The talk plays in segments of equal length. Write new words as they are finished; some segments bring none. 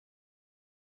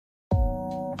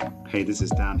Hey, this is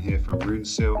Dan here from Rune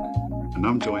Silk, and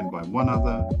I'm joined by one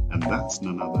other, and that's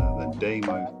none other than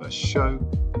Damo for show,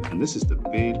 and this is the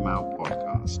Beard Mal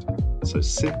podcast. So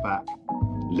sit back,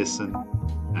 listen,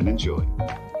 and enjoy.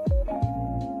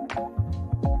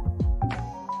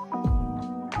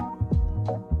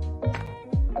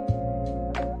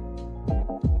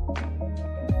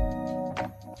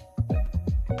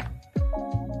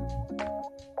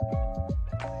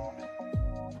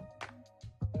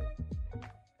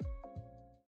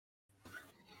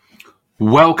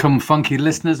 Welcome, funky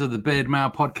listeners of the Beard Mal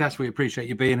podcast. We appreciate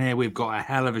you being here. We've got a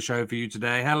hell of a show for you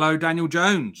today. Hello, Daniel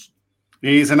Jones.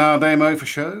 Easy now, Damo for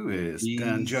show. It's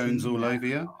Dan Jones all over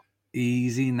you.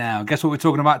 Easy now. Guess what we're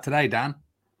talking about today, Dan?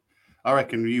 I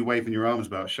reckon you waving your arms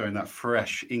about showing that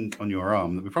fresh ink on your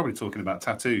arm, that we're probably talking about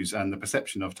tattoos and the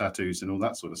perception of tattoos and all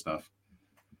that sort of stuff.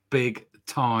 Big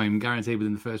time. Guaranteed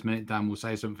within the first minute, Dan will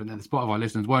say something that the Spotify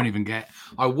listeners won't even get.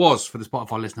 I was, for the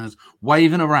Spotify listeners,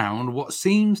 waving around what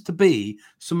seems to be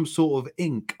some sort of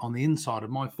ink on the inside of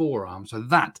my forearm. So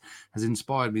that has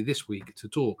inspired me this week to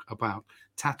talk about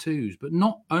tattoos, but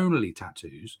not only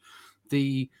tattoos,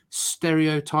 the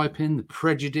stereotyping, the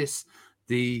prejudice,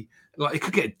 it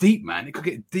could get deep, man. It could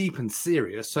get deep and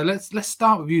serious. So let's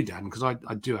start with you, Dan, because I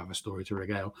do have a story to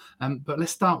regale. But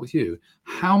let's start with you.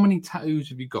 How many tattoos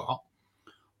have you got?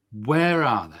 Where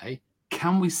are they?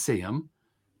 Can we see them?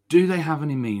 Do they have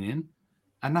any meaning?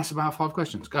 And that's about 5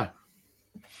 questions. Go.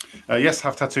 Yes,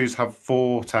 have tattoos. Have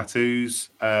 4 tattoos.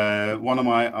 One on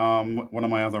my arm, one on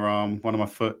my other arm, one on my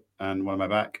foot, and one on my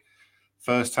back.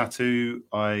 First tattoo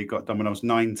I got done when I was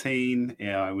 19.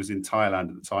 Yeah, I was in Thailand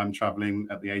at the time, traveling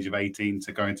at the age of 18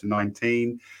 to going to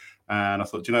 19. And I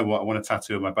thought, do you know what? I want a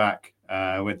tattoo on my back.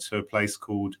 I went to a place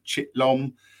called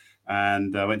Chitlom,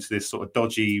 and I went to this sort of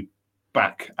dodgy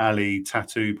back alley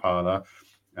tattoo parlor.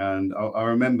 And I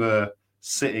remember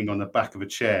sitting on the back of a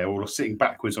chair, or sitting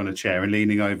backwards on a chair and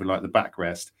leaning over like the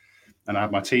backrest. And I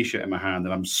had my T-shirt in my hand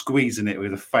and I'm squeezing it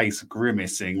with a face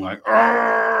grimacing like,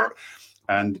 "Arr!"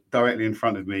 And directly in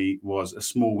front of me was a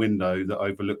small window that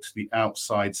overlooked the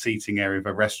outside seating area of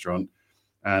a restaurant.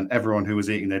 And everyone who was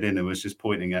eating their dinner was just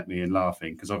pointing at me and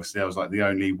laughing, because obviously I was like the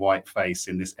only white face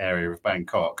in this area of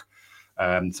Bangkok.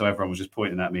 So everyone was just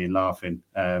pointing at me and laughing,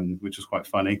 which was quite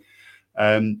funny.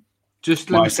 Let me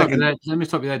stop you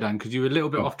there, Dan, because you were a little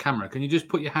bit off camera. Can you just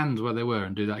put your hands where they were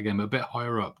and do that again, but a bit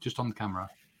higher up, just on the camera?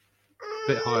 A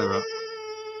bit higher up.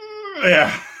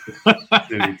 Yeah.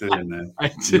 doing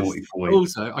naughty boy.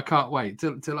 Also, I can't wait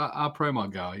till our promo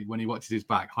guy, when he watches his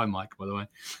back. Hi, Mike, by the way.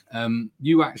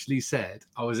 You actually said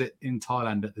I was in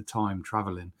Thailand at the time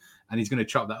traveling, and he's going to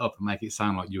chop that up and make it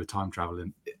sound like you were time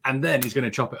traveling, and then he's going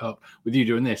to chop it up with you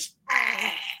doing this.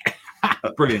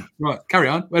 Brilliant. Right, carry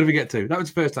on. Where did we get to? That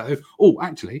was the first tattoo. Oh,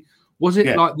 actually, was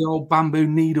it like the old bamboo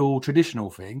needle traditional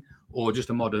thing, or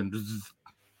just a modern?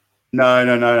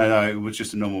 No. It was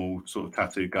just a normal sort of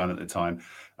tattoo gun at the time.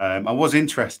 I was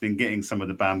interested in getting some of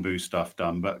the bamboo stuff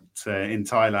done, but in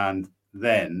Thailand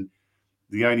then,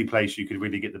 the only place you could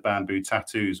really get the bamboo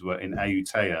tattoos were in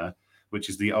Ayutthaya, which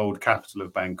is the old capital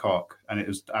of Bangkok, and it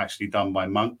was actually done by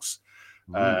monks.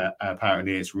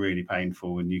 Apparently it's really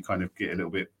painful, and you kind of get a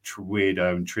little bit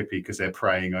weirdo and trippy because they're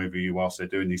praying over you whilst they're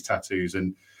doing these tattoos,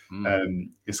 and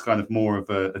it's kind of more of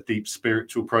a deep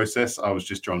spiritual process. I was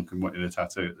just drunk and wanted a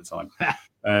tattoo at the time.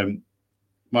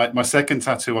 My second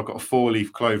tattoo, I've got a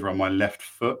 4-leaf clover on my left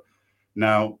foot.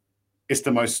 Now, it's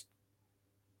the most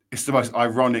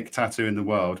ironic tattoo in the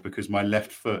world, because my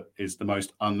left foot is the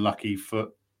most unlucky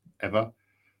foot ever.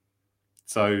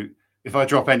 So if I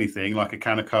drop anything, like a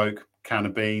can of Coke, can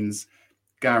of beans,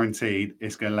 guaranteed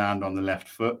it's going to land on the left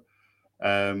foot.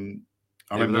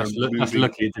 I remember that's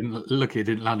lucky it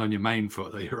didn't land on your main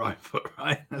foot, your right foot,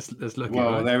 right? That's lucky.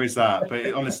 Well, right? There is that,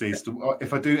 but honestly,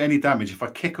 if I do any damage, if I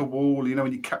kick a wall,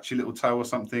 when you catch your little toe or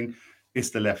something,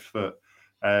 it's the left foot.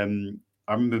 I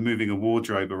remember moving a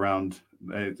wardrobe around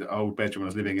the old bedroom when I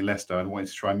was living in Leicester, and I wanted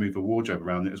to try and move a wardrobe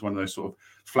around. It was one of those sort of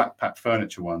flat pack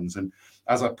furniture ones, and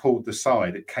as I pulled the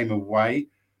side, it came away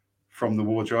from the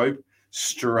wardrobe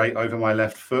straight over my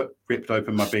left foot, ripped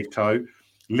open my big toe.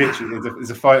 Literally, there's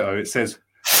a photo. It says,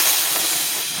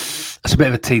 "That's a bit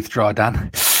of a teeth dry, Dan."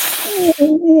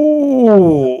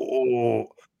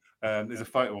 There's a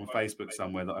photo on Facebook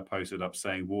somewhere that I posted up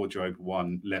saying "wardrobe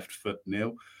 1, left foot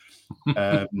nil."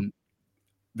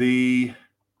 The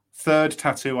third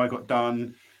tattoo I got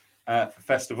done at the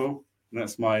festival. And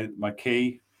that's my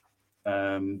key.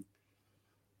 Please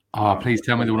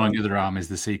tell me the one on the other arm is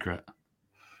the secret.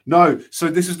 No,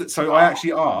 so I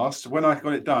actually asked when I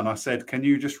got it done. I said, "Can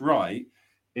you just write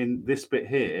in this bit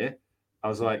here?" I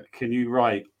was like, "Can you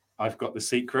write, I've got the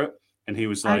secret?" and he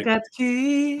was I like, got the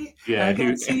key. yeah, I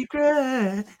got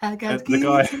secret. I got the key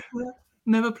to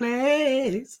never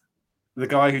place. The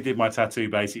guy who did my tattoo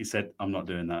basically said, "I'm not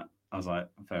doing that." I was like,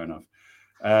 "Fair enough."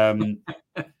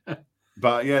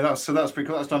 But yeah, that's pretty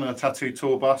cool. That's done on a tattoo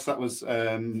tour bus. That was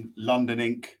London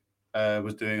Ink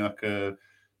was doing like a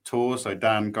tour, so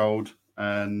Dan Gold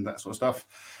and that sort of stuff.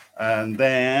 And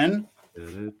then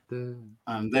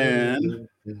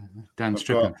Dan's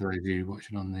tripping for those of you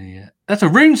watching on the. That's a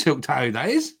rune silk tattoo, that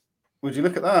is. Would you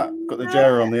look at that? Got the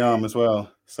Jera on the arm as well.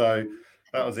 So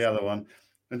that was the other one.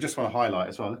 And just want to highlight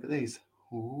as well. Look at these.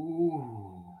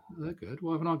 Ooh, they're good.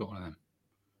 Why haven't I got one of them?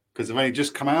 Because they've only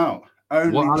just come out.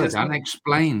 What are they, Dan?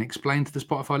 Explain to the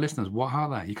Spotify listeners. What are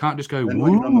they? You can't just go. They're not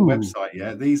even on the website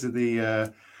yet. These are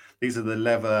the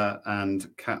leather and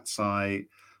cat's eye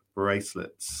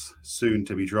bracelets, soon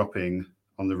to be dropping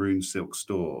on the Rune Silk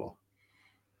store.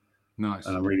 Nice.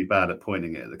 And I'm really bad at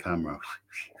pointing it at the camera.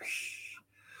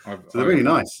 So they're really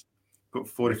nice. Got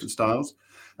 4 different styles.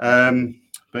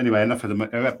 But anyway, enough of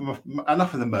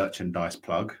the merchandise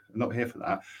plug. I'm not here for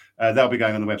that. They'll be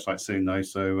going on the website soon, though.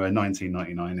 So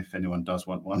 $19.99 if anyone does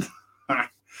want one.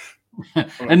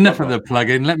 Enough of the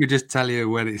plug-in. Let me just tell you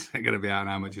when it's going to be out and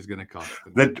how much it's going to cost.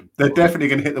 They're definitely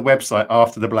going to hit the website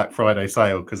after the Black Friday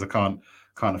sale because I can't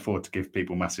afford to give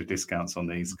people massive discounts on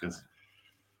these because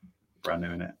brand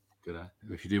new in it. Good.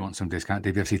 If you do want some discount,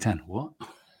 DBFC 10. What?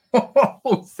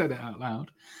 Said it out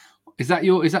loud. Is that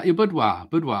your boudoir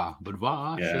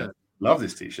Yeah, shirt? Love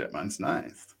this t-shirt, man. It's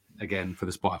nice. Again, for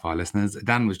the Spotify listeners,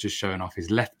 Dan was just showing off his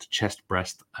left chest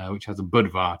breast, which has a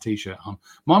boudoir t-shirt on.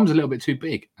 Mine's a little bit too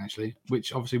big, actually,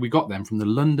 which obviously we got them from the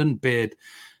London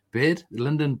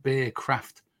London Beer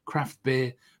Craft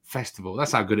Beer Festival.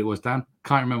 That's how good it was, Dan.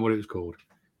 Can't remember what it was called.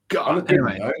 God,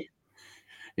 anyway.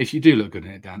 If you do look good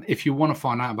in it, Dan, if you want to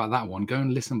find out about that one, go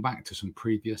and listen back to some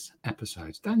previous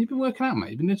episodes. Dan, you've been working out,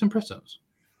 mate. You've been doing some press-ups.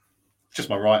 Just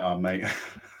my right arm, mate.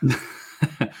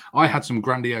 I had some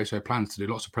grandioso plans to do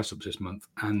lots of press-ups this month,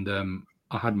 and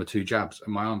I had my 2 jabs,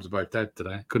 and my arms are both dead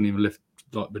today. Couldn't even lift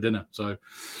like the dinner. So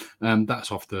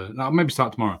that's off the... I'll maybe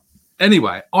start tomorrow.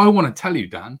 Anyway, I want to tell you,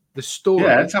 Dan, the story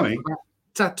tell me. about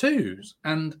tattoos,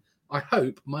 and I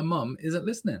hope my mum isn't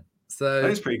listening. So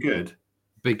that's pretty good.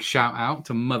 Big shout out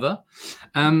to Mother.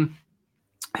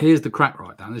 Here's the crack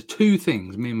right down. There's 2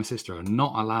 things me and my sister are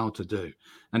not allowed to do.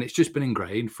 And it's just been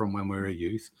ingrained from when we were a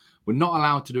youth. We're not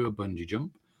allowed to do a bungee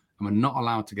jump and we're not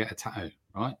allowed to get a tattoo,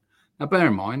 right? Now, bear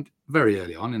in mind, very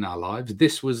early on in our lives,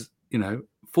 this was,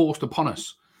 forced upon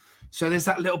us. So there's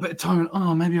that little bit of time,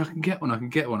 maybe I can get one.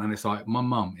 And it's like, my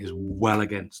mum is well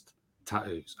against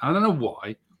tattoos. I don't know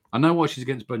why. I know why she's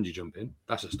against bungee jumping.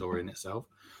 That's a story in itself.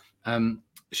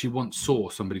 She once saw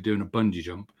somebody doing a bungee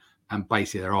jump and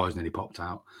basically their eyes nearly popped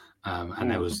out.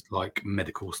 And there was like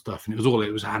medical stuff and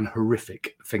it was an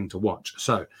horrific thing to watch.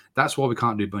 So that's why we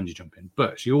can't do bungee jumping.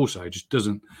 But she also just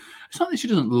doesn't, it's not that she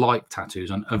doesn't like tattoos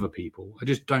on other people. I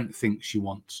just don't think she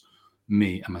wants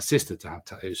me and my sister to have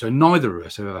tattoos. So neither of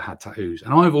us have ever had tattoos.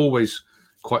 And I've always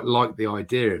quite liked the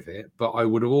idea of it, but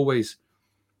I've always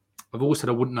said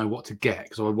I wouldn't know what to get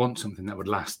because I would want something that would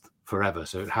last forever.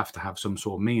 So it'd have to have some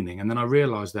sort of meaning. And then I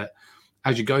realized that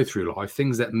as you go through life,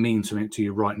 things that mean something to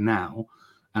you right now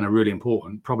and are really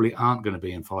important probably aren't going to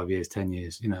be in 5 years, 10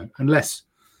 years, unless,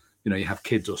 you have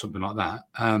kids or something like that.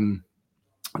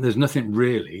 There's nothing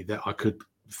really that I could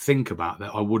think about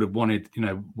that I would have wanted,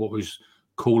 what was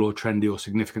cool or trendy or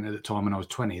significant at the time when I was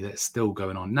 20 that's still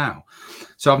going on now.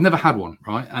 So I've never had one,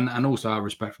 right? And also out of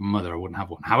respect for my mother, I wouldn't have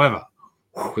one. However,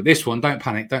 with this one, don't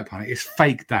panic. It's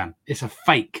fake, Dan. It's a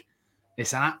fake.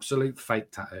 It's an absolute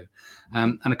fake tattoo.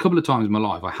 And a couple of times in my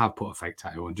life, I have put a fake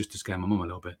tattoo on just to scare my mum a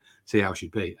little bit, see how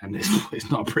she'd be. And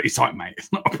it's not a pretty sight, mate.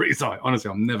 It's not a pretty sight.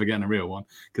 Honestly, I'm never getting a real one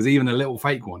because even a little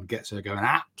fake one gets her going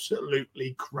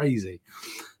absolutely crazy.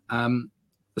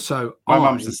 So my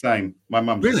mum's the same.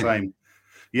 The same.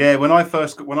 Yeah, when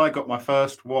I got my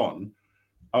first one,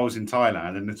 I was in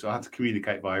Thailand and I had to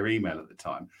communicate via email at the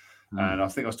time. And I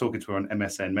think I was talking to her on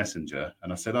MSN Messenger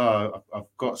and I said, I've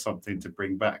got something to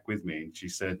bring back with me. And she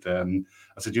said, I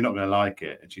said, you're not going to like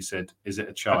it. And she said, is it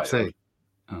a child?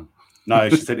 Oh. No,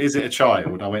 she said, is it a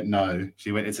child? I went, no.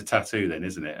 She went, it's a tattoo then,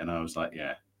 isn't it? And I was like,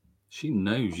 yeah. She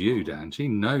knows you, Dan. She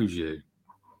knows you.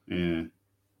 Yeah.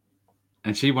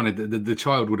 And she wanted the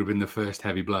child would have been the first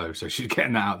heavy blow, so she's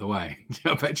getting that out of the way.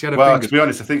 I bet she had to be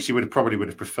honest, I think she probably would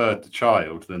have preferred the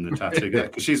child than the tattoo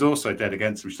because she's also dead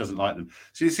against them. She doesn't like them.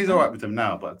 She's all right with them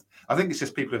now, but I think it's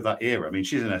just people of that era. I mean,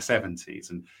 she's in her 70s,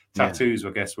 and tattoos,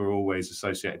 I guess, were always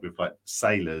associated with like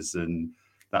sailors and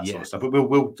that sort of stuff.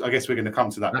 But I guess we're going to come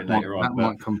to that bit later on. That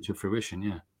might come to fruition,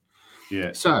 yeah.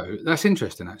 Yeah. So that's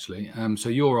interesting, actually. So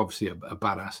you're obviously a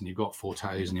badass, and you've got 4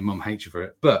 tattoos, and your mum hates you for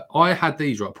it. But I had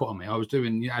these put on me. I was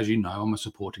doing, as you know, I'm a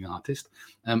supporting artist,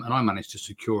 and I managed to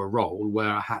secure a role where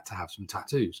I had to have some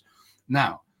tattoos.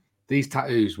 Now, these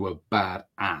tattoos were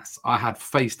badass. I had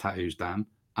face tattoos, Dan.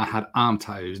 I had arm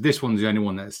tattoos. This one's the only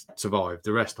one that's survived.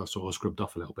 The rest I sort of scrubbed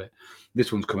off a little bit.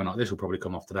 This one's coming off. This will probably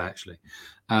come off today, actually.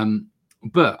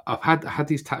 But I've had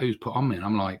these tattoos put on me, and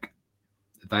I'm like,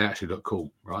 they actually look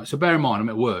cool, right? So bear in mind, I'm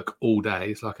at work all day.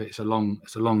 It's a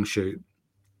long shoot,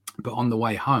 but on the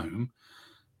way home,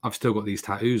 I've still got these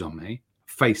tattoos on me,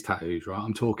 face tattoos, right?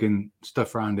 I'm talking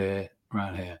stuff around here,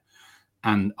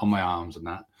 and on my arms and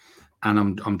that.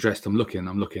 And I'm dressed. I'm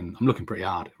looking pretty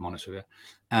hard, if I'm honest with you.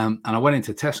 And I went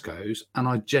into Tesco's, and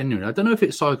I don't know if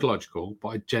it's psychological, but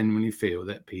I genuinely feel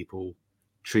that people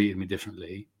treated me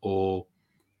differently, or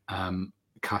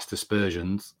cast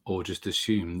aspersions, or just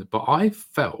assumed. But I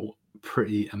felt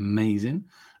pretty amazing.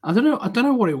 I don't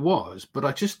know what it was, but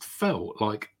I just felt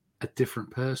like a different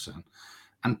person,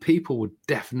 and people were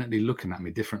definitely looking at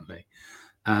me differently.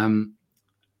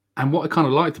 And what I kind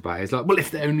of liked about it is like, well,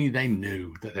 if only they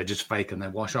knew that they're just fake and they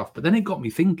wash off. But then it got me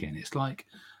thinking. It's like,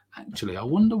 actually, I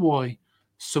wonder why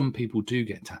some people do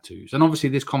get tattoos. And obviously,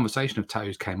 this conversation of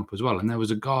tattoos came up as well. And there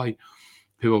was a guy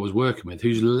who I was working with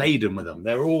who's laden with them.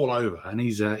 They're all over, and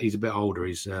he's a bit older.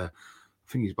 I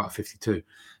think he's about 52. And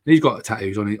he's got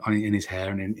tattoos in his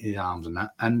hair and in his arms and that.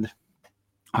 And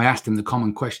I asked him the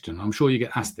common question. I'm sure you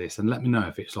get asked this, and let me know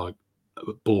if it's like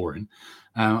boring.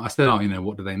 I said,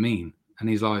 what do they mean? And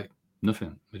he's like,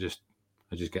 nothing. I just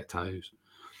get tattoos.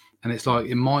 And it's like,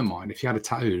 in my mind, if you had a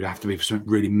tattoo, it'd have to be for something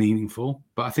really meaningful.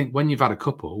 But I think when you've had a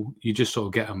couple, you just sort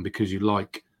of get them because you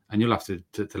like. And you'll have to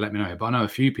let me know. But I know a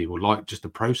few people like just the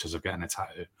process of getting a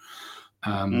tattoo.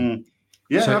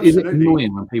 Yeah, so absolutely. Is it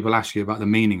annoying when people ask you about the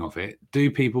meaning of it? Do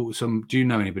you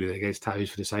know anybody that gets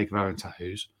tattoos for the sake of having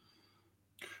tattoos?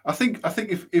 I think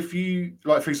if you,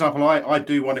 like, for example, I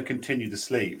do want to continue the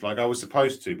sleeve. Like, I was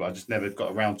supposed to, but I just never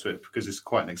got around to it because it's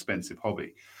quite an expensive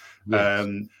hobby. Yes.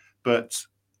 But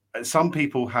some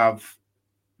people have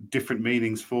different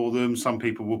meanings for them. Some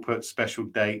people will put special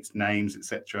dates, names,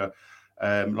 etc.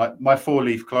 Like my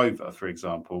 4-leaf clover, for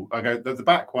example, I go the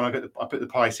back one. I put the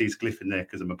Pisces glyph in there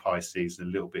because I'm a Pisces and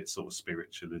a little bit sort of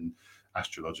spiritual and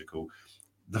astrological.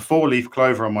 The 4-leaf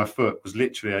clover on my foot was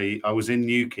literally I was in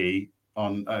Newquay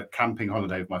on a camping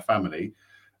holiday with my family,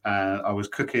 and I was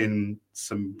cooking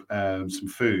some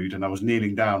food, and I was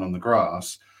kneeling down on the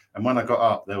grass. And when I got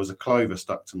up, there was a clover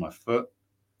stuck to my foot.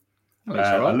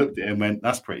 I looked at it and went,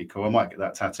 "That's pretty cool. I might get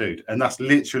that tattooed." And that's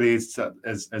literally as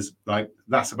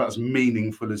that's about as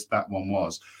meaningful as that one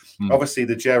was. Obviously,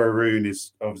 the Jera rune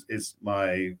is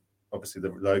my obviously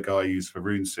the logo I use for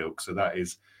rune silk. So that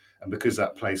is, and because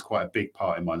that plays quite a big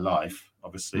part in my life,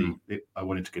 obviously I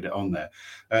wanted to get it on there.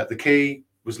 The key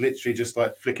was literally just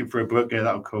like flicking through a book. Yeah,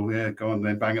 that'll cool. Yeah, go on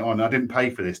then, bang it on. I didn't pay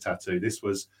for this tattoo. This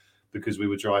was because we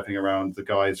were driving around, the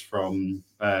guys from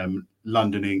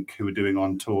London Ink who were doing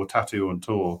tattoo on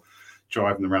tour,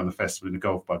 driving around the festival in a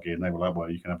golf buggy, and they were like,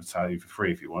 "Well, you can have a tattoo for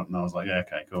free if you want." And I was like, "Yeah,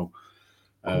 okay, cool."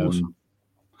 Awesome.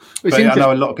 But yeah, I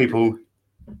know a lot of people.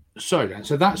 Sorry, Dan.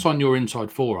 So that's on your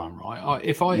inside forearm, right?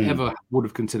 If I ever would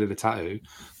have considered a tattoo,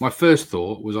 my first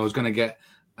thought was I was going to get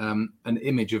an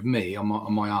image of me on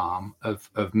my arm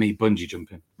of me bungee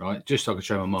jumping, right? Just so I could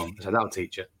show my mum. So that'll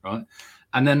teach it, right?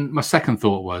 And then my second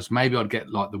thought was maybe I'd get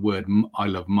like the word "I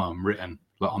love mum" written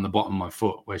like on the bottom of my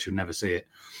foot where she'll never see it.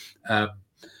 That'd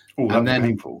be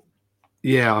painful.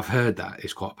 Yeah, I've heard that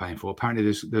it's quite painful. Apparently,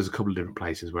 there's a couple of different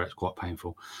places where it's quite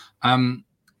painful.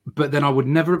 But then I would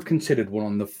never have considered one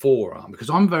on the forearm because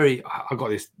I've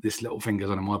got this little fingers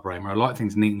under my brain where I like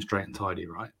things neat and straight and tidy,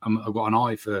 right? I've got an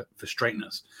eye for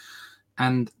straightness.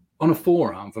 And on a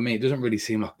forearm, for me, it doesn't really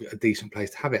seem like a decent place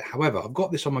to have it. However, I've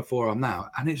got this on my forearm now,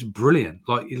 and it's brilliant.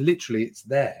 Like, it's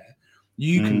there.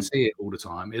 You can see it all the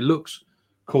time. It looks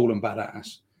cool and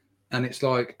badass. And it's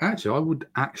like, actually, I would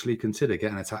actually consider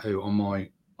getting a tattoo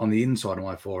on the inside of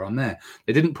my forearm there.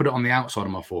 They didn't put it on the outside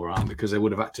of my forearm because they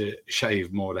would have had to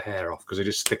shave more of the hair off because they're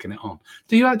just sticking it on.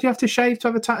 Do you have to shave to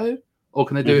have a tattoo? Or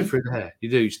can they do it through the hair? You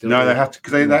do still? No, they have to,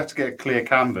 because they have to get a clear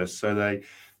canvas. So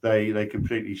they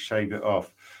completely shave it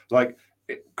off. Like,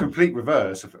 complete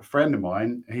reverse. A friend of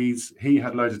mine, he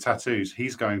had loads of tattoos.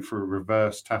 He's going through a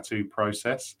reverse tattoo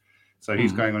process. So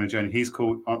he's going on a journey. He's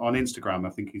called on Instagram,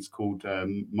 I think he's called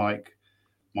Mike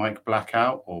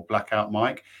Blackout or Blackout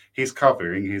Mike. He's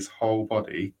covering his whole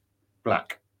body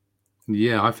black.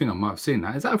 Yeah, I think I might have seen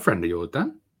that. Is that a friend of yours,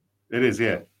 Dan? It is,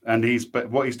 yeah. And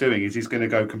but what he's doing is he's going to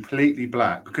go completely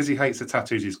black because he hates the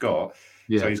tattoos he's got.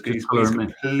 Yeah, So he's colour them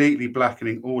in. completely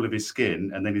blackening all of his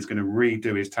skin, and then he's going to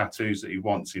redo his tattoos that he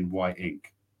wants in white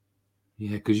ink.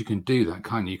 Yeah, because you can do that,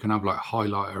 can't you? You can have like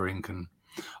highlighter ink, and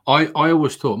I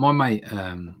always thought my mate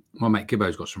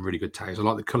Gibbo's got some really good tattoos. I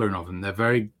like the colouring of them. They're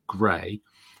very grey,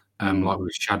 like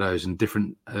with shadows and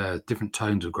different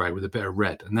tones of grey with a bit of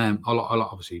red. And then I like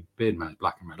obviously beard man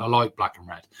black and red. I like black and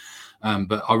red,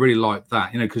 but I really like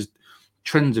that, because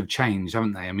trends have changed,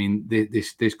 haven't they? I mean,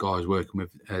 this guy I was working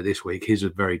with this week, his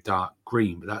is very dark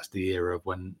green, but that's the era of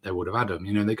when they would have had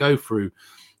them. They go through.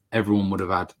 Everyone would have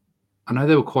had. I know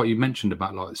they were quite. You mentioned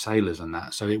about like sailors and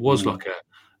that, so it was like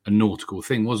a nautical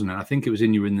thing, wasn't it? I think it was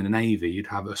you were in the Navy, you'd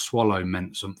have a swallow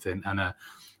meant something, and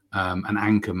an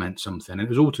anchor meant something. And it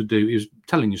was all to do. It was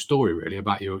telling your story really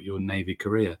about your Navy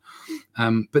career.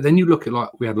 But then you look at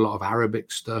we had a lot of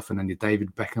Arabic stuff, and then your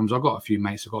David Beckhams. I've got a few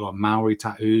mates who've got like Maori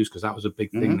tattoos because that was a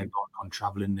big thing. They've got on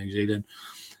traveling New Zealand,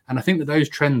 and I think that those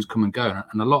trends come and go,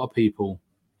 and a lot of people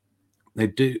they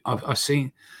do. I've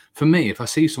seen. For me, if I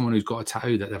see someone who's got a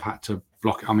tattoo that they've had to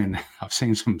block, I mean, I've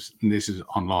seen some. This is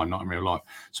online, not in real life.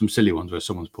 Some silly ones where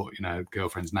someone's put,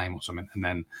 girlfriend's name or something, and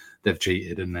then they've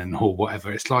cheated, and then or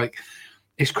whatever. It's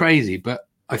crazy. But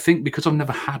I think because I've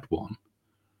never had one,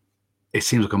 it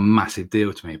seems like a massive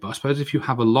deal to me. But I suppose if you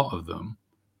have a lot of them,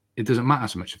 it doesn't matter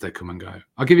so much if they come and go.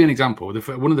 I'll give you an example.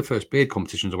 One of the first beard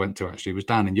competitions I went to actually was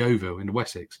down in Yeovil in the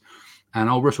Wessex, and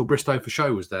old Russell Bristow for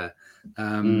show was there.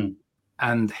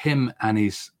 And him and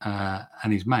his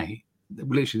mate,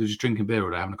 literally, they're just drinking beer all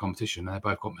day, having a competition, and they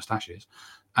both got moustaches,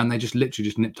 and they just literally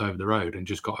just nipped over the road and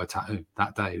just got a tattoo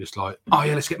that day. Just like, oh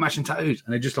yeah, let's get matching tattoos,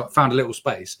 and they just like found a little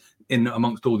space in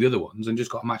amongst all the other ones and just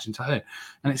got a matching tattoo.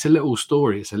 And it's a little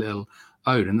story, it's a little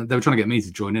ode, and they were trying to get me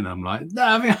to join in. And I'm like, no,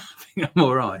 I think I'm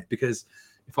all right, because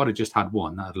if I'd have just had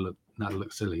one, that'd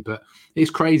look silly. But it's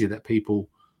crazy that people,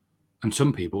 and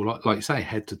some people, like you say,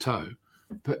 head to toe,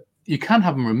 but you can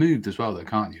have them removed as well, though,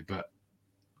 can't you? But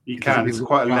you can. It's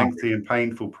quite a lengthy and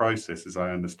painful process, as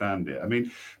I understand it. I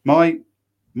mean,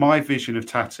 my vision of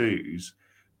tattoos,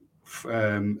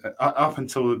 up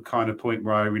until the kind of point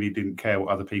where I really didn't care what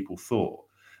other people thought,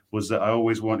 was that I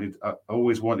always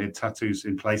wanted tattoos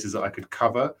in places that I could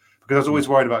cover, because I was always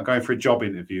worried about going for a job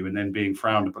interview and then being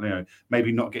frowned upon,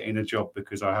 maybe not getting a job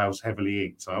because I was heavily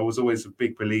inked. So I was always a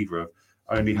big believer of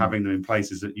only having them in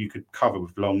places that you could cover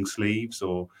with long sleeves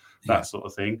or that sort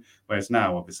of thing. Whereas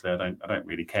now, obviously, I don't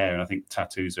really care, and I think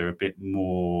tattoos are a bit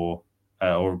more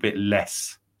or a bit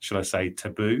less, shall I say,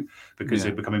 taboo, because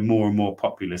they're becoming more and more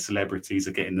popular. Celebrities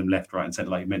are getting them left, right, and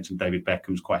centre. Like you mentioned, David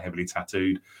Beckham's quite heavily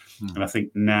tattooed, and I think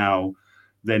now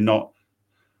they're not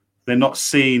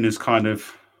seen as kind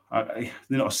of they're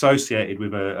not associated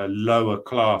with a lower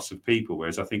class of people,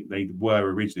 whereas I think they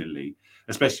were originally,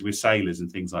 especially with sailors and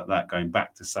things like that. Going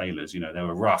back to sailors, they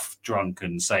were rough,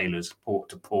 drunken sailors, port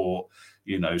to port,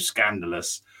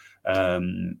 scandalous,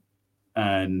 and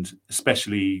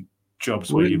especially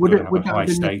jobs where you've got to have a high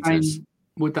status.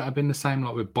 Would that have been the same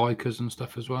like with bikers and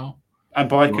stuff as well?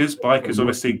 And bikers,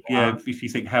 obviously, if you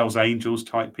think Hell's Angels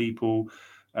type people,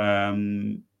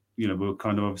 were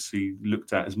kind of obviously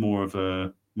looked at as more of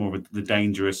the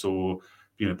dangerous, or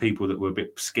people that were a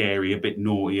bit scary, a bit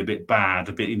naughty, a bit bad,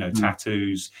 a bit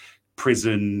tattoos,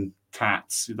 prison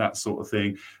tats, that sort of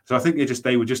thing. So I think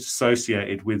they were just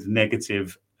associated with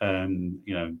negative,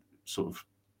 sort of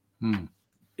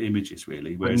images,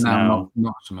 really. Whereas now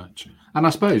not so much. And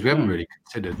I suppose we haven't really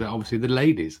considered that. Obviously, the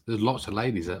ladies, there's lots of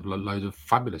ladies that have loads of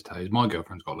fabulous tattoos. My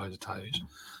girlfriend's got loads of tattoos,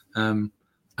 and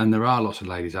there are lots of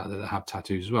ladies out there that have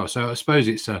tattoos as well. So I suppose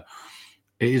it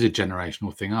is a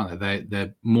generational thing, aren't they?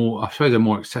 They're more, I suppose, they're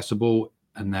more accessible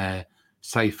and they're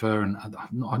safer and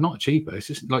not cheaper. It's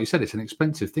just like you said, it's an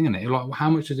expensive thing, isn't it? Like, how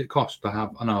much does it cost to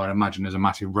have? I know, I imagine there's a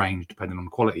massive range depending on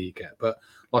the quality you get, but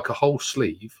like a whole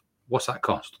sleeve, what's that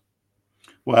cost?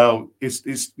 Well,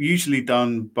 it's usually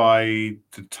done by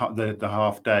the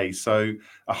half day. So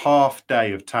a half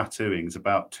day of tattooing is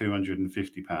about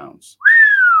 £250.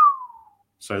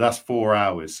 So that's 4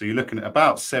 hours. So you're looking at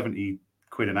about 70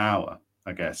 quid an hour,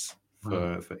 I guess,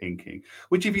 for inking,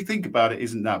 which, if you think about it,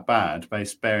 isn't that bad,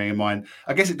 bearing in mind,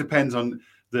 I guess it depends on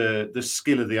the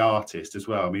skill of the artist as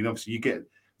well. I mean, obviously you get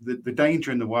the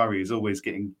danger and the worry is always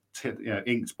getting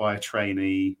inked by a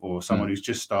trainee or someone who's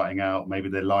just starting out. Maybe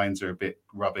their lines are a bit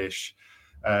rubbish.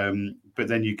 But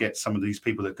then you get some of these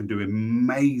people that can do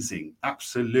amazing,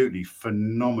 absolutely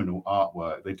phenomenal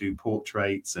artwork. They do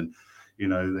portraits and,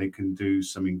 they can do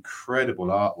some incredible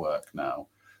artwork now.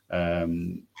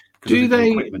 Do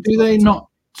they not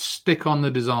stick on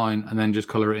the design and then just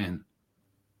colour it in?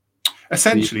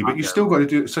 Essentially, but you still got to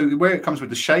do it. So where it comes with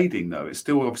the shading, though, it's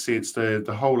still obviously it's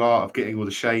the whole art of getting all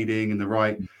the shading and the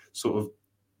right sort of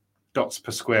dots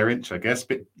per square inch, I guess, a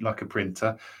bit like a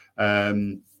printer.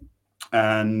 And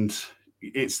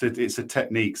it's the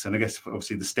techniques, and I guess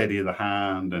obviously the steadier the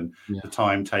hand and the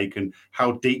time taken,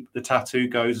 how deep the tattoo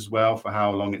goes as well, for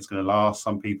how long it's going to last.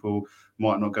 Some people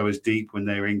might not go as deep when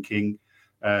they're inking.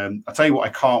 I tell you what,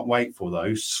 I can't wait for,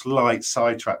 though, slight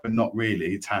sidetrack, but not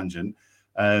really, tangent.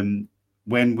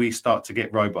 When we start to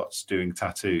get robots doing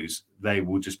tattoos, they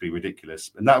will just be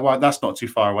ridiculous, and that's not too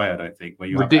far away, I don't think. Where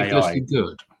you ridiculously have AI,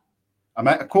 good.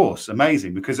 Of course,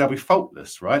 amazing, because they'll be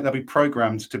faultless, right? They'll be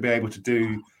programmed to be able to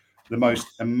do the most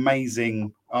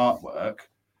amazing artwork.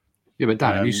 Yeah, but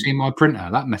Dan, have you seen my printer?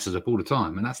 That messes up all the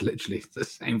time, and that's literally the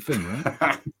same thing,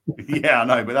 right? Yeah, I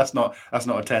know, but that's not a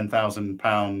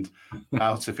 £10,000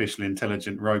 artificial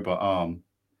intelligent robot arm.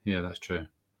 Yeah, that's true.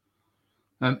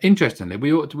 Interestingly,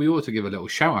 we ought to give a little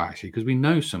shout out, actually, because we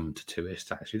know some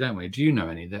tattooists, actually, don't we? Do you know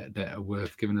any that are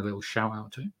worth giving a little shout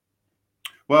out to?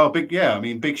 Well,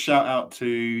 big shout out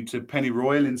to Penny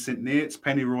Royal in St Neots.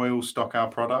 Penny Royal stock our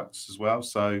products as well,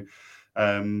 so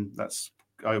that's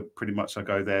I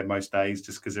go there most days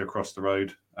just because they're across the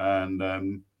road.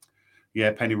 And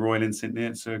Penny Royal in St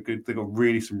Neots are good. They've got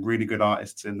some really good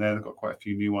artists in there. They've got quite a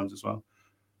few new ones as well.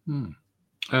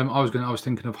 I was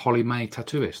thinking of Holly May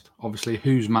Tattooist. Obviously,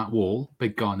 who's Matt Wall,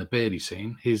 big guy in the beardy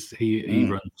scene. He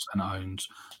runs and owns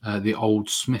the old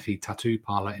Smithy Tattoo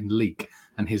Parlour in Leek,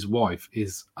 and his wife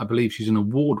is, I believe, she's an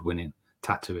award-winning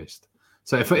tattooist.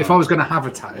 So if I was going to have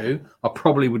a tattoo, I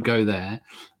probably would go there,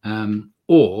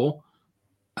 or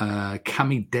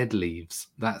Cami Deadleaves.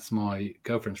 That's my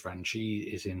girlfriend's friend. She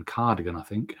is in Cardigan, I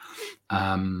think,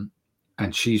 and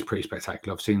she's pretty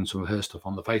spectacular. I've seen some of her stuff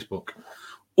on the Facebook.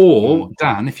 Or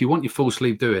Dan, if you want your full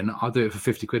sleeve doing, I'll do it for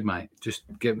 50 quid, mate. Just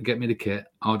get me the kit.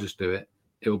 I'll just do it.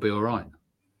 It'll be all right.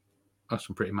 That's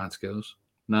some pretty mad skills.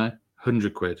 No,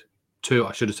 100 quid. 2,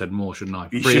 I should have said more, shouldn't I?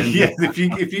 Yeah, if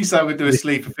you say we'd do a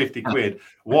sleeve for 50 quid,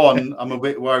 1, I'm a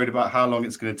bit worried about how long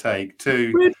it's going to take.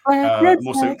 2, I'm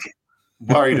also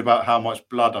worried about how much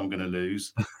blood I'm going to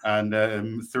lose. And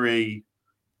 3,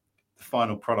 the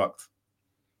final product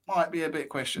might be a bit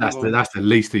questionable. That's the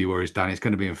least of your worries, Dan. It's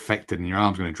going to be infected and your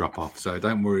arm's going to drop off. So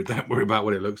don't worry about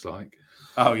what it looks like.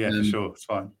 Oh yeah, for sure, it's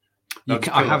fine.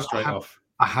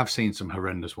 I have seen some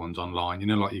horrendous ones online. You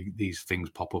know, like these things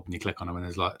pop up and you click on them and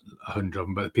there's like 100 of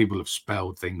them, but people have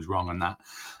spelled things wrong and that.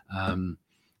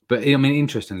 But I mean,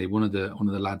 interestingly, one of the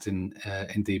lads in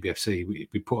DBFC,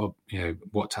 we put up,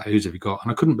 what tattoos have you got?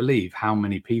 And I couldn't believe how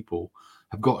many people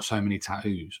have got so many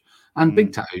tattoos, and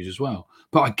big tattoos as well.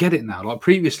 But I get it now. Like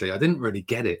previously, I didn't really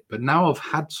get it, but now I've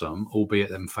had some, albeit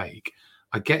them fake.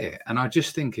 I get it, and I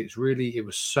just think it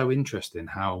was so interesting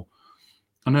how,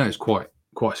 I know it's quite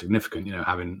significant,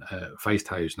 having face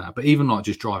tattoos now. But even like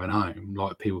just driving home,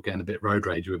 like people getting a bit road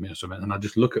rage with me or something, and I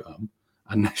just look at them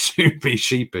and they should be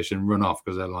sheepish and run off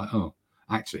because they're like, oh,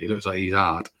 actually, it looks like he's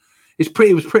hard. It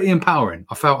was pretty empowering.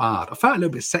 I felt hard. I felt a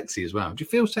little bit sexy as well. Do you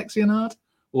feel sexy and hard?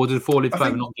 Or did the 4-leaf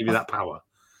clover not give you that power?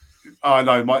 Oh,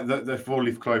 no, the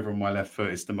 4-leaf clover on my left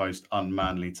foot is the most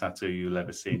unmanly tattoo you'll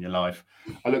ever see in your life.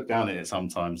 I look down at it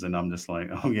sometimes and I'm just like,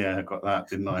 oh, yeah, I got that,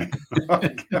 didn't I?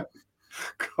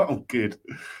 Oh, good.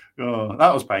 Oh,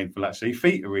 that was painful, actually.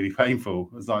 Feet are really painful.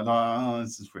 I was like, oh,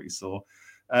 this is pretty sore.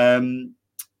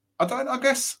 I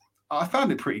guess I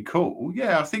found it pretty cool.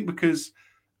 Yeah, I think because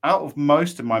out of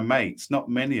most of my mates, not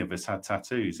many of us had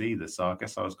tattoos either. So I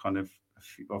guess I was kind of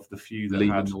the few that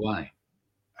leading the way.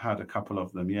 Had a couple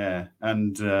of them, yeah.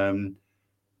 And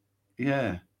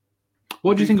yeah.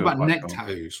 What do you think about neck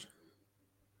tattoos?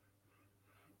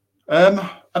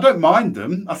 I don't mind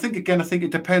them. I think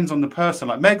it depends on the person.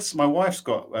 Like my wife's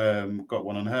got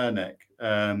one on her neck.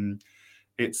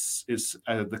 It's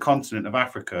the continent of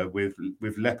Africa with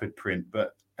leopard print,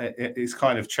 but it's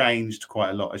kind of changed quite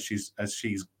a lot as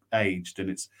she's aged,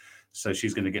 and so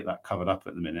she's going to get that covered up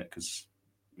at the minute because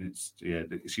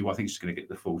I think she's going to get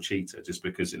the full cheetah just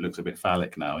because it looks a bit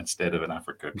phallic now instead of an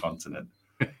Africa continent.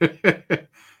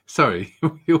 Sorry,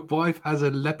 your wife has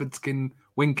a leopard skin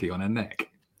winky on her neck.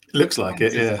 Looks like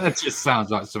it, yeah. That just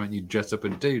sounds like something you dress up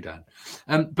and do, Dan.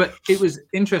 But it was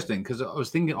interesting because I was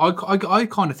thinking, I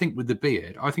kind of think with the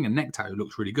beard, I think a neck tattoo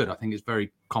looks really good. I think it's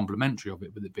very complimentary of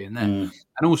it with it being there. And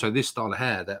also this style of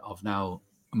hair that I've now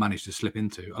managed to slip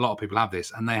into. A lot of people have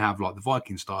this and they have like the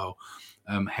Viking style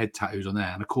head tattoos on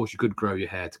there. And of course you could grow your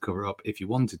hair to cover up if you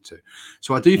wanted to.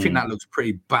 So I do think that looks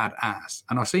pretty badass.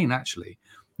 And I've seen actually,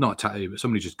 not a tattoo, but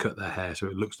somebody just cut their hair so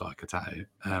it looks like a tattoo,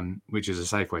 which is a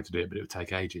safe way to do it, but it would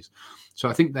take ages. So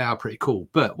I think they are pretty cool.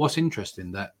 But what's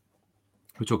interesting that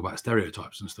we talk about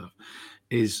stereotypes and stuff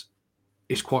is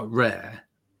it's quite rare,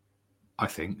 I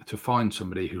think, to find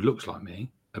somebody who looks like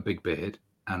me, a big beard,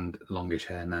 and longish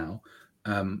hair now,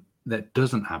 that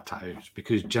doesn't have tattoos,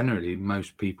 because generally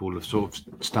most people have sort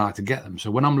of started to get them. So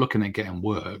when I'm looking at getting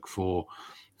work for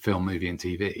film, movie, and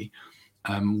TV,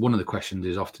 one of the questions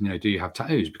is often, do you have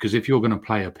tattoos? Because if you're going to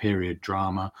play a period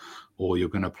drama, or you're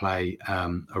going to play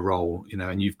a role,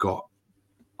 and you've got,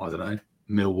 I don't know,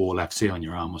 Millwall FC on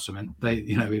your arm or something,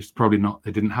 it's probably not,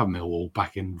 they didn't have Millwall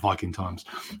back in Viking times,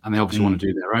 and they obviously want to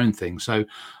do their own thing. So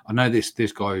I know this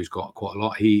guy who's got quite a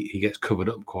lot, he gets covered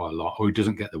up quite a lot, or he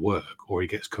doesn't get the work, or he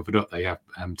gets covered up. They have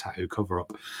tattoo cover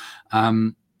up.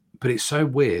 But it's so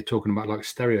weird talking about like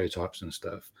stereotypes and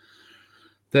stuff,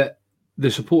 that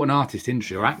the supporting artist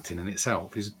industry, or acting in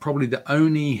itself, is probably the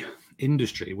only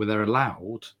industry where they're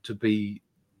allowed to be,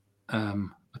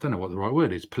 I don't know what the right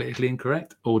word is, politically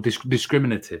incorrect or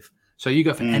discriminative. So you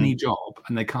go for any job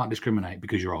and they can't discriminate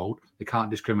because you're old. They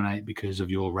can't discriminate because of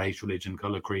your race, religion,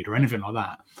 color, creed, or anything like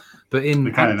that. But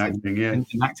in acting, in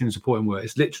acting and supporting work,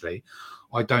 it's literally,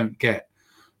 I don't get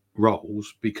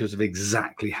roles because of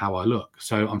exactly how I look.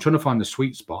 So I'm trying to find the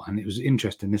sweet spot. And it was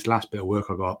interesting, this last bit of work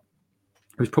I got,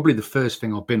 it was probably the first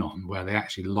thing I've been on where they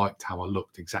actually liked how I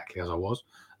looked exactly as I was.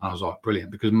 And I was like,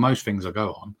 brilliant, because most things I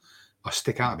go on, I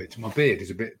stick out a bit. My beard is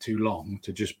a bit too long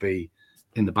to just be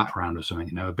in the background or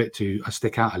something, a bit too, I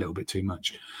stick out a little bit too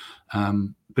much.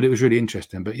 But it was really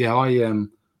interesting. But yeah,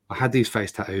 I had these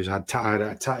face tattoos. I had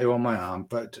a tattoo on my arm,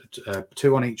 but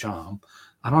 2 on each arm.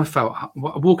 And I felt,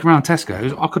 walking around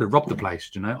Tesco's, I could have robbed the place,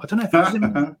 I don't know if does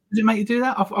it make you do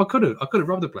that? I could have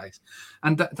robbed the place.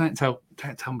 And don't tell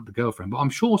the girlfriend, but I'm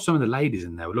sure some of the ladies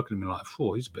in there were looking at me like,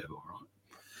 he's a bit all right.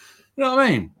 You know what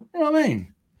I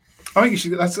mean? I think you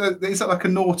should. Is that like a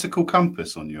nautical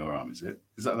compass on your arm? Is it?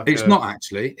 Is that like? It's not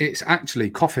actually. It's actually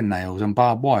coffin nails and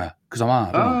barbed wire, because I'm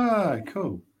hard.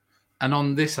 Cool. And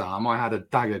on this arm, I had a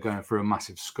dagger going through a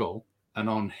massive skull, and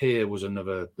on here was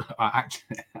another.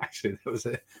 Actually,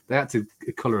 they had to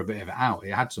colour a bit of it out.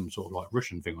 It had some sort of like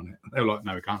Russian thing on it. They were like,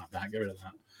 "No, we can't have that. Get rid of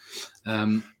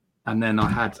that." And then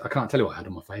I can't tell you what I had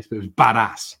on my face, but it was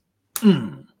badass.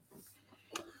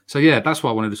 So yeah, that's why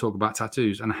I wanted to talk about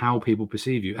tattoos and how people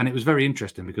perceive you. And it was very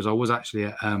interesting because I was actually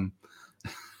at, I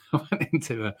went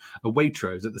into a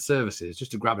Waitrose at the services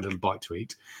just to grab a little bite to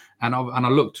eat, and I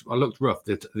looked rough.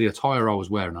 The attire I was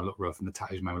wearing, I looked rough, and the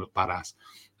tattoos made me look badass.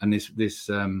 And this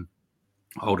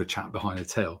older chap behind the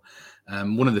till,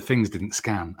 one of the things didn't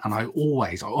scan, and I'm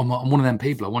one of them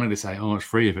people. I wanted to say, "Oh, it's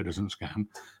free if it doesn't scan,"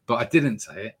 but I didn't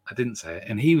say it.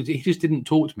 And he just didn't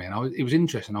talk to me, and it was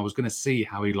interesting. I was going to see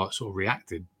how he like sort of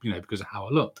reacted, because of how I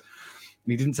looked.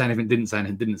 And he didn't say anything.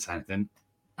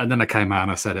 And then I came out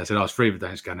and I said, "Oh, it's free if it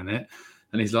don't scan in it."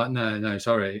 And he's like, "No,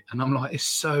 sorry." And I'm like, it's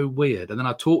so weird. And then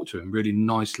I talked to him really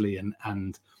nicely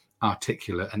and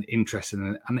articulate and interested,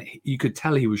 and you could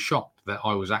tell he was shocked that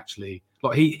I was actually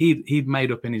like he'd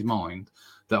made up in his mind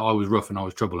that I was rough and I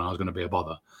was trouble and I was going to be a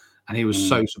bother, and he was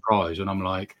so surprised. And I'm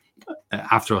like,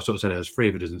 after I sort of said it was free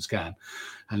if it doesn't scan,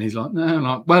 and he's like, no, I'm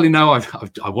like, well,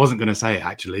 I wasn't going to say it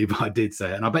actually, but I did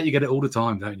say it, and I bet you get it all the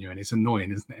time, don't you? And it's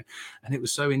annoying, isn't it? And it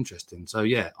was so interesting. So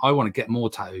yeah, I want to get more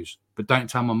tattoos, but don't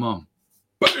tell my mum.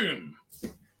 Boom.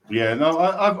 Yeah, no,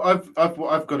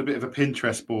 I've got a bit of a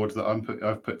Pinterest board that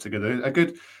I've put together. A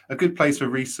good place for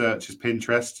research is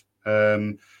Pinterest.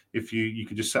 If you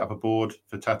could just set up a board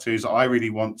for tattoos. I really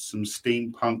want some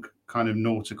steampunk kind of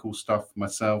nautical stuff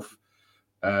myself.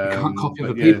 You can't copy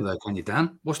other people though, can you,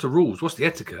 Dan? What's the rules? What's the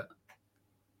etiquette?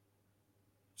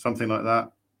 Something like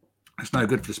that. It's no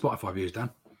good for the Spotify views, Dan.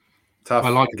 Tough. I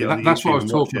like it. That's what I was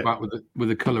talking about with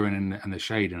the colouring and the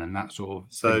shading and that sort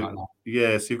of. So like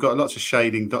that. So you've got lots of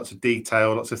shading, lots of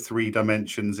detail, lots of 3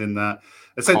 dimensions in that.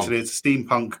 Essentially, it's a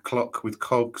steampunk clock with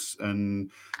cogs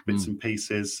and bits and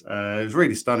pieces. It was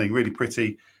really stunning, really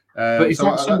pretty. But is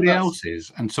that somebody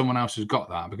else's and someone else has got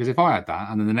that? Because if I had that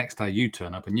and then the next day you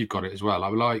turn up and you've got it as well, I'd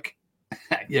be like,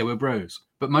 yeah, we're bros.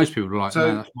 But most people are like,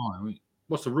 no, that's mine.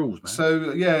 What's the rules, man?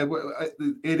 So yeah,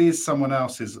 it is someone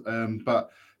else's, but.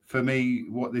 For me,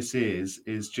 what this is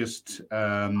just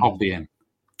hobbying.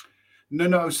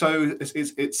 No. So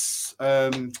it's oh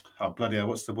bloody hell,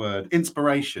 what's the word?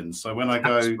 Inspiration. So when I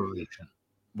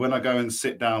go and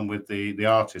sit down with the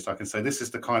artist, I can say this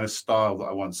is the kind of style that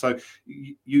I want. So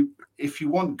if you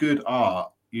want good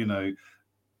art,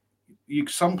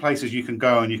 some places you can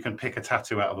go and you can pick a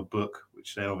tattoo out of a book,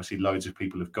 which there obviously loads of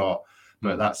people have got,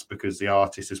 but that's because the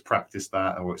artist has practiced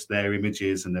that, or it's their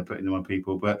images and they're putting them on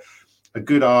people. But a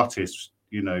good artist,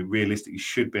 realistically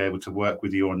should be able to work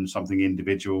with you on something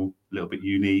individual, a little bit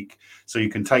unique. So you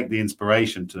can take the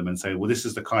inspiration to them and say, well, this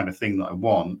is the kind of thing that I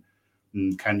want.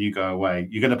 can you go away?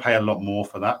 You're going to pay a lot more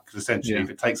for that, because essentially if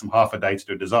it takes them half a day to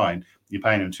do a design, you're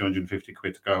paying them 250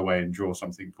 quid to go away and draw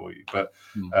something for you. But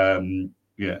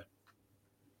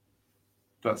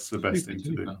that's the best thing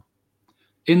to do.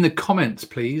 In the comments,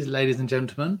 please, ladies and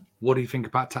gentlemen, what do you think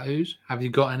about tattoos? Have you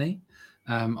got any?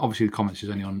 Obviously, the comments is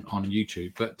only on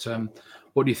YouTube, but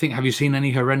what do you think? Have you seen any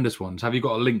horrendous ones? Have you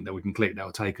got a link that we can click that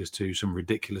will take us to some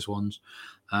ridiculous ones?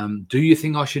 Do you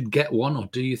think I should get one, or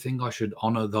do you think I should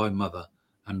honour thy mother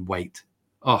and wait?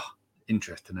 Oh,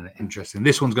 interesting, isn't it? Interesting.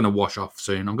 This one's going to wash off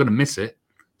soon. I'm going to miss it.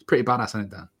 It's pretty badass, isn't it,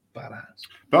 Dan? Badass.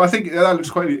 But I think that looks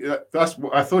quite. That's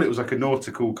what I thought. It was like a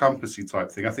nautical compassy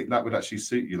type thing. I think that would actually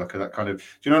suit you, like that kind of. Do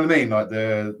you know what I mean? Like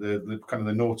the kind of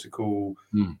the nautical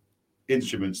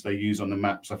instruments they use on the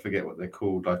maps. I forget what they're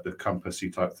called, like the compassy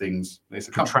type things. It's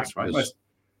a compass, right?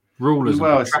 Rulers.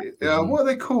 Well, what are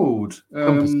they called?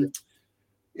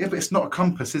 Yeah, but it's not a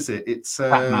compass, is it? It's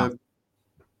what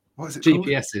is it?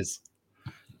 GPSs.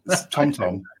 It's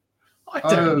TomTom. I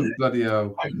don't know. Bloody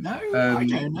hell. I don't know. I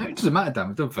don't know. It doesn't matter, Dan.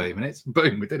 We've done 30 minutes.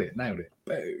 Boom, we did it. Nailed it.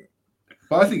 Boom.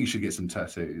 But I think you should get some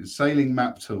tattoos. Sailing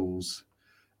map tools.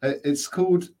 It's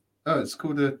called a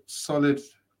solid.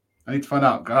 I need to find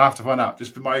out. I have to find out,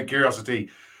 just for my curiosity.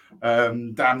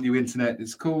 Damn you, internet.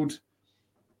 It's called.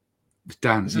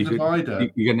 Dan, it's a divider.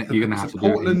 You're gonna have to do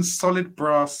Portland solid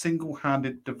brass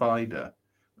single-handed divider.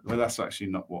 Well, that's actually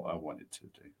not what I wanted to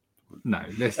do. No,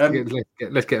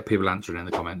 let's get people answering in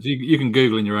the comments. You can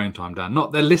Google in your own time, Dan.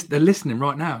 They're listening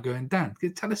right now, going, Dan,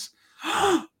 tell us.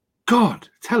 God,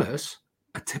 tell us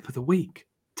a tip of the week.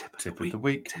 Tip of the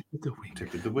week. Tip of the week.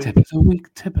 Tip of the week. Tip of the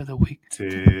week. Tip of the week.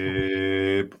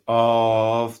 Tip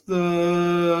of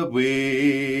the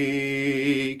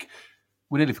week.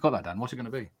 We nearly forgot that, Dan. What's it going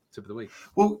to be? Tip of the week.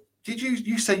 Well, did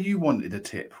you say you wanted a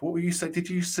tip? What were you saying? Did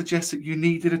you suggest that you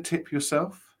needed a tip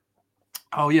yourself?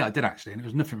 Oh, yeah, I did actually. And it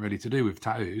was nothing really to do with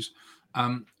tattoos.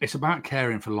 It's about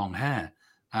caring for long hair.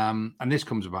 And this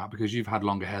comes about because you've had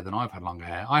longer hair than I've had longer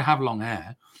hair. I have long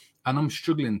hair and I'm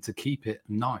struggling to keep it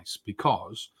nice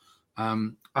because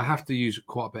I have to use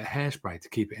quite a bit of hairspray to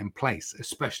keep it in place,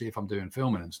 especially if I'm doing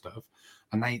filming and stuff.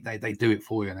 And they do it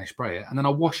for you and they spray it. And then I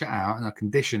wash it out and I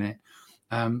condition it.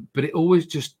 But it always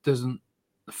just doesn't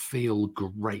feel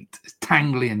great. It's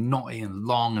tangly and knotty and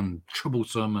long and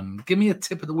troublesome. And give me a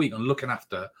tip of the week on looking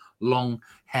after long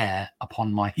hair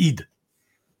upon my head.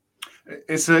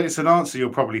 It's an answer you'll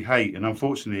probably hate, and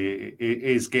unfortunately, it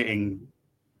is getting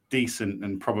decent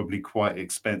and probably quite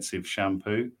expensive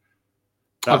shampoo.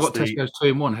 I've got Tesco's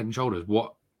 2-in-1 Head and Shoulders.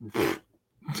 What?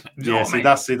 Yeah, see,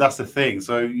 that's the thing.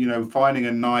 So finding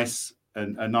a nice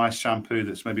shampoo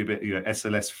that's maybe a bit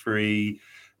SLS free,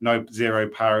 zero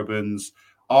parabens.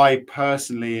 I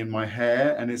personally, in my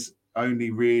hair, and it's only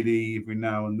really every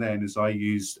now and then, is I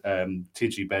use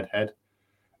Tigi Bedhead,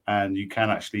 and you can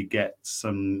actually get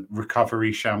some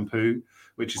recovery shampoo,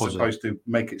 which is supposed to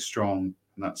make it strong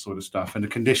and that sort of stuff, and the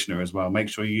conditioner as well. Make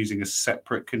sure you're using a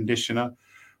separate conditioner.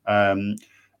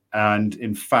 And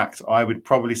in fact, I would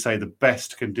probably say the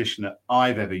best conditioner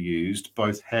I've ever used,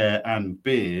 both hair and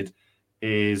beard,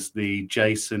 is the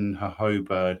Jason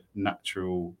Jojoba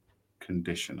natural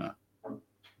conditioner.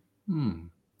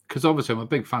 Because obviously I'm a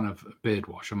big fan of beard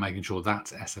wash and making sure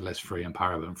that's SLS free and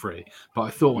paraben free. But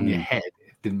I thought on your head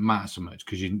it didn't matter so much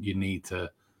because you need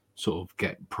to sort of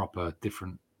get proper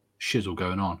different shizzle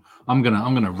going on. I'm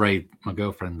gonna raid my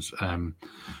girlfriend's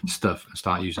stuff and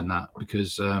start using that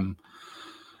because so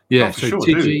sure,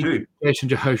 Tigi, Jason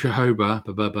Jojoba,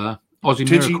 Aussie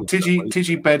Miracle,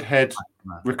 Tigi Bedhead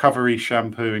recovery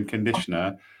shampoo and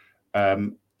conditioner /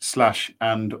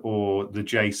 and or the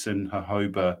Jason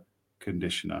Jojoba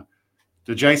conditioner.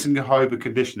 The Jason Jojoba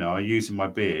conditioner I use in my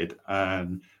beard,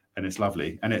 and it's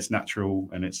lovely, and it's natural,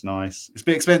 and it's nice. It's a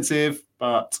bit expensive,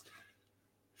 but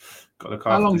got to look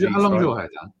after. How long's your hair,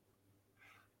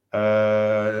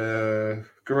 Dan?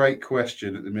 Great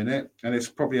question at the minute, and it's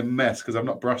probably a mess because I've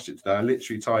not brushed it today. I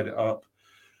literally tied it up.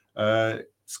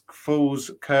 It falls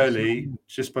curly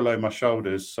just below my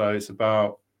shoulders, so it's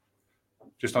about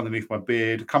just underneath my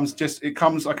beard. It comes.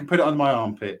 I can put it under my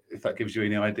armpit if that gives you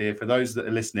any idea. For those that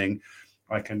are listening,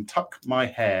 I can tuck my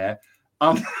hair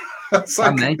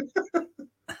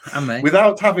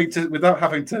without having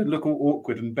to look all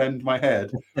awkward and bend my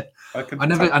head.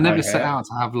 I never set out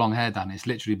to have long hair, Dan. It's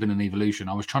literally been an evolution.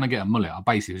 I was trying to get a mullet. I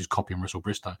basically was just copying Russell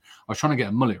Bristow. I was trying to get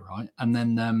a mullet, right? And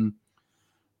then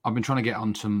I've been trying to get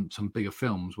on some bigger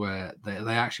films where they're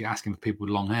actually asking for people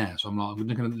with long hair. So I'm like, I'm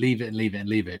going to leave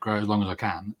it, grow as long as I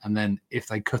can. And then if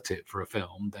they cut it for a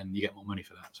film, then you get more money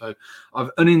for that. So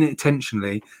I've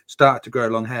unintentionally started to grow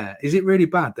long hair. Is it really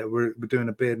bad that we're doing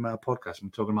a Beard Mail podcast and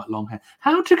we're talking about long hair?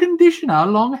 How to condition our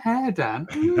long hair, Dan?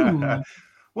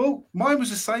 Well, mine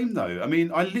was the same though. I mean,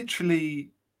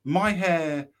 my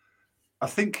hair, I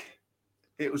think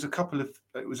it was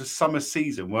a summer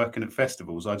season working at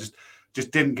festivals. I just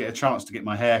didn't get a chance to get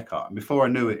my hair cut. And before I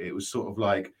knew it, it was sort of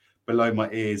like below my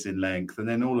ears in length. And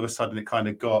then all of a sudden it kind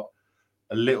of got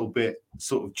a little bit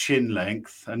sort of chin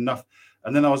length enough.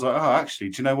 And then I was like, oh, actually,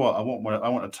 do you know what? I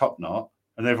want a top knot.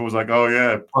 And everyone was like, oh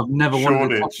yeah. I've never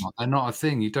wanted a top knot. They're not a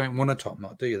thing. You don't want a top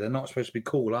knot, do you? They're not supposed to be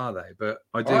cool, are they? But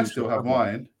I do. I still have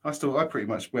mine. I pretty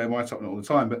much wear my top knot all the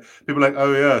time. But people are like,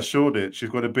 oh yeah, Shoreditch,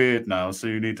 you've got a beard now, so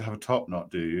you need to have a top knot,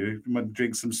 do you? You might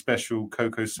drink some special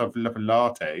cocoa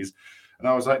lattes. And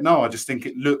I was like, no, I just think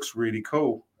it looks really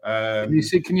cool. Can you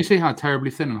see how terribly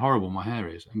thin and horrible my hair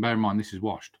is? And bear in mind, this is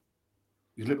washed.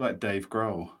 You look like Dave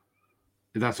Grohl.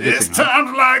 That's it's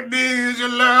times like these you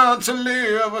learn to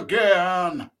live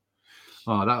again.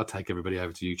 Oh, that'll take everybody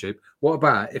over to YouTube. What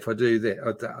about if I do this?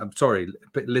 I'm sorry,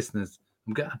 but listeners,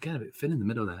 I'm getting a bit thin in the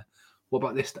middle there. What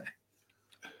about this day?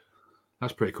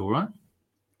 That's pretty cool, right?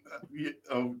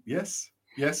 Yes.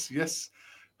 Yes,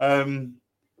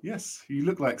 you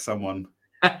look like someone.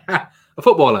 A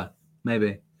footballer,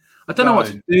 maybe. I don't know what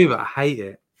to do, but I hate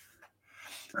it.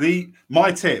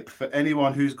 My tip for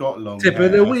anyone who's got long hair. Tip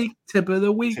of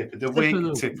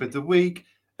the week.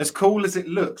 As cool as it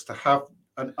looks to have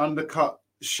an undercut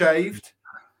shaved,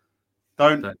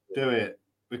 don't do it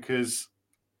because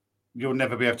you'll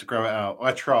never be able to grow it out.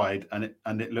 I tried and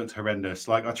it looked horrendous.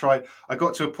 Like I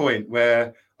got to a point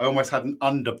where I almost had an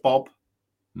under bob.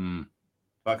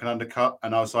 Like an undercut,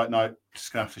 and I was like, no,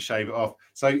 just gonna have to shave it off.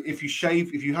 So if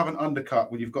you have an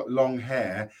undercut when you've got long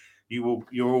hair,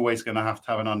 you're always going to have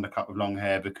an undercut with long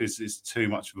hair because it's too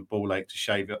much of a ball ache to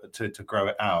shave it to grow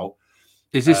it out.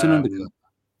 Is this an undercut?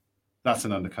 That's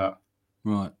an undercut,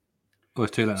 right? Oh,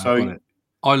 it's too late. So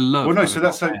I love. Well, no,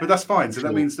 but that's fine. So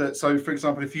that means that. So, for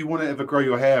example, if you want to ever grow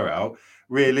your hair out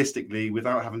realistically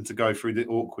without having to go through the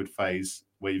awkward phase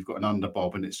where you've got an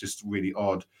underbob and it's just really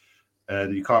odd,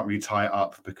 and you can't really tie it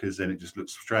up because then it just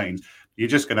looks strange. You're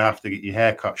just going to have to get your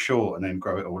hair cut short and then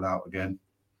grow it all out again.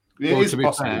 It is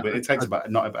possible, but it takes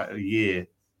not about a year.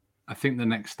 I think the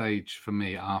next stage for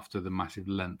me after the massive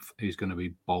length is going to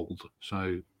be bald.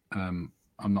 So I'm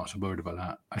not so worried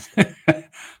about that.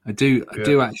 I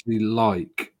do actually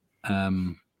like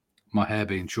my hair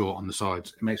being short on the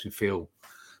sides. It makes me feel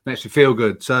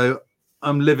good. So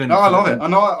I'm living. No, I love it.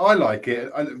 I like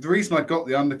it. The reason I got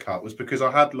the undercut was because I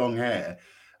had long hair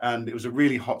and it was a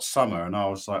really hot summer and I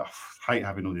was like, I hate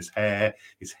having all this hair.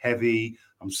 It's heavy.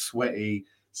 I'm sweaty.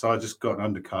 So I just got an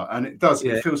undercut and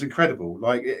it feels incredible.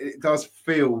 Like it does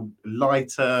feel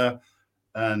lighter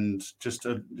and just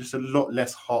a lot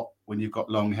less hot when you've got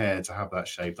long hair to have that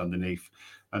shaved underneath,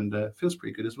 and feels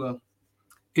pretty good as well.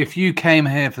 If you came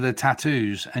here for the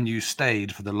tattoos and you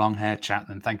stayed for the long hair chat,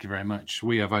 then thank you very much.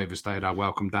 We have overstayed our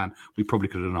welcome, Dan. We probably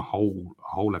could have done a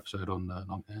whole episode on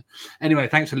long hair. Anyway,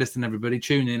 thanks for listening, everybody.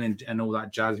 Tune in and all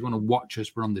that jazz. If you want to watch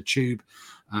us, we're on the tube.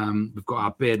 We've got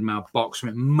our Beard Mail box,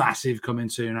 something massive coming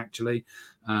soon, actually.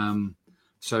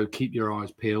 So keep your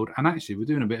eyes peeled. And actually, we're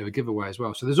doing a bit of a giveaway as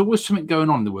well. So there's always something going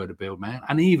on in the world of Beard Mail.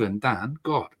 And even, Dan,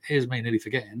 God, here's me nearly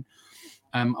forgetting.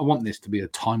 I want this to be a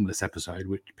timeless episode,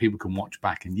 which people can watch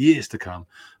back in years to come.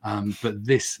 But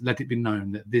let it be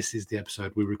known that this is the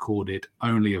episode we recorded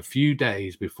only a few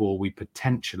days before we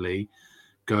potentially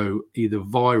go either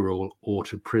viral or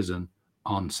to prison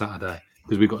on Saturday.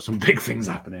 Because we've got some big things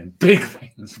happening. Big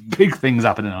things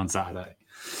happening on Saturday.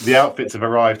 The outfits have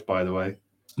arrived, by the way.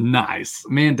 Nice.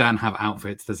 Me and Dan have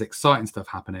outfits. There's exciting stuff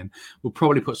happening. We'll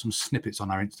probably put some snippets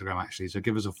on our Instagram, actually. So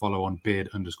give us a follow on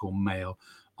beard_mail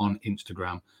on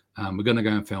Instagram. We're going to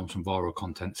go and film some viral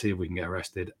content, see if we can get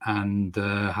arrested, and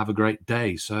have a great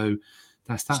day. So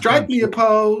that's that. Strike me a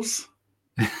pose.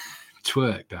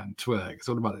 Twerk, Dan. Twerk. It's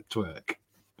all about the twerk.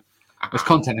 It's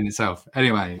content in itself.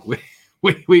 Anyway,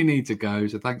 we need to go.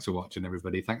 So thanks for watching,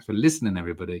 everybody. Thanks for listening,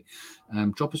 everybody.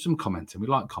 Drop us some comments, and we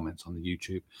like comments on the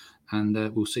YouTube.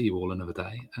 And we'll see you all another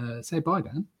day. Say bye,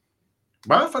 Dan.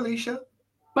 Bye, Felicia.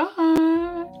 Bye.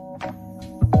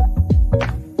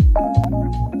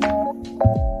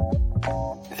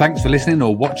 Thanks for listening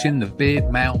or watching the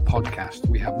Beard Mail podcast.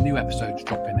 We have new episodes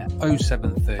dropping at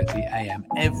 07:30 a.m.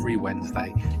 every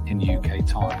Wednesday in UK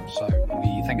time. So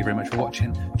we thank you very much for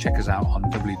watching. Check us out on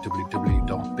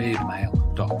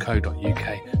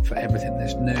www.beardmail.co.uk for everything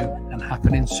that's new and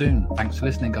happening soon. Thanks for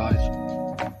listening, guys.